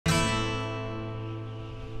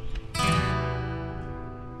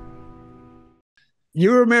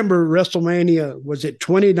You remember WrestleMania? Was it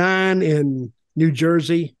 29 in New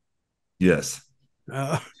Jersey? Yes.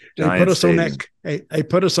 Uh, they put Giant us on that. stadium. They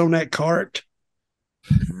put us on that cart.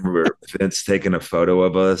 Remember Vince taking a photo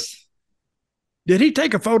of us? Did he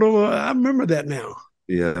take a photo? I remember that now.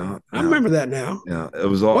 Yeah, I yeah, remember that now. yeah.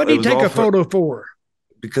 What It did he was take all a for photo for?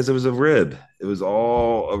 because it was a rib. It was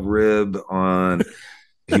all a rib on.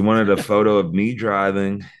 He wanted a photo of me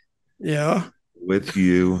driving Yeah, with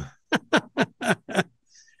you.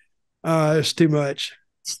 it's too much.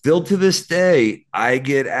 Still to this day, I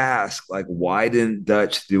get asked, like, why didn't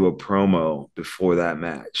Dutch do a promo before that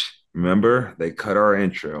match? Remember, they cut our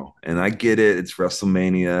intro, and I get it. It's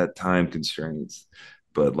WrestleMania time constraints,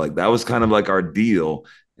 but like that was kind of like our deal.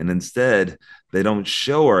 And instead, they don't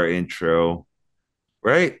show our intro,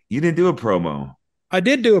 right? You didn't do a promo. I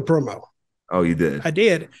did do a promo. Oh, you did. I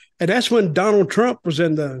did, and that's when Donald Trump was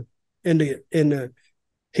in the.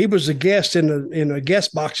 He was a guest in the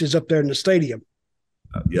guest boxes up there in the stadium.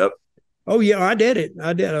 Yep. Oh yeah, I did it.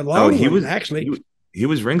 I did a No, long one actually. he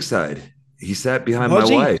was ringside. He sat behind my Was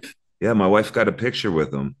he? wife. Yeah, my wife got a picture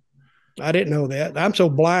with him. I didn't know that. I'm so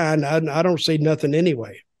blind. I don't see nothing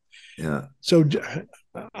anyway. Yeah, So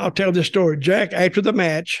I'll tell this story. Jack, after the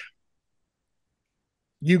match,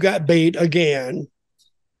 you got beat again.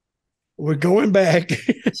 We're going back.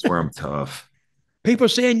 I swear I'm tough. People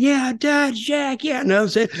saying, "Yeah, Dutch, Jack." Yeah, and I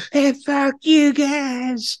said, "Hey, fuck you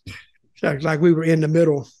guys." Like we were in the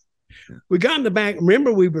middle. We got in the back.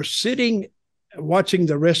 Remember, we were sitting watching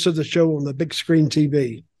the rest of the show on the big screen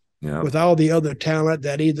TV Yeah. with all the other talent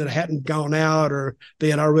that either hadn't gone out or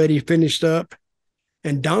they had already finished up.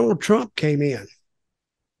 And Donald Trump came in.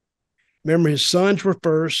 Remember, his sons were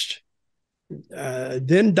first,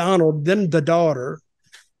 then Donald, then the daughter.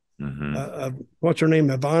 Mm-hmm. What's her name?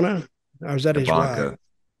 Ivana? Or is that his wife? Ivanka.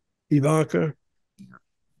 Ivanka.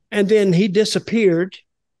 And then he disappeared.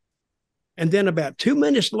 And then about 2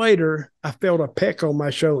 minutes later, I felt a peck on my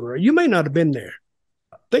shoulder. You may not have been there.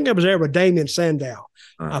 I think I was there with Damien Sandow.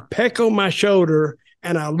 A peck on my shoulder,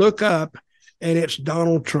 and I look up, and it's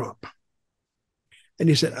Donald Trump. And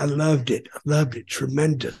he said, I loved it. I loved it.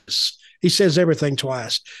 Tremendous. He says everything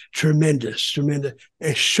twice. Tremendous, tremendous.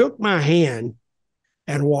 And shook my hand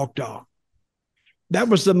and walked off. That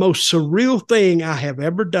was the most surreal thing I have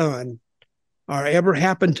ever done or ever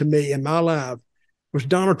happened to me in my life was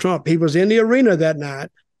Donald Trump. He was in the arena that night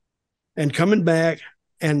and coming back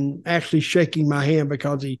and actually shaking my hand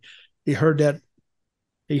because he heard that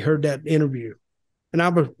interview. And I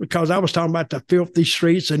was talking about the filthy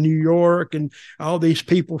streets of New York and all these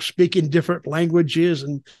people speaking different languages.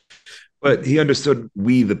 And But he understood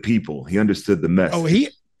we the people. He understood the oh,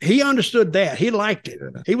 message. he understood that. He liked it.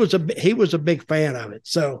 Yeah. He was a big fan of it.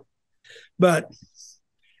 So, but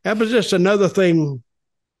that was just another thing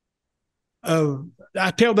of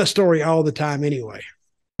I tell that story all the time anyway.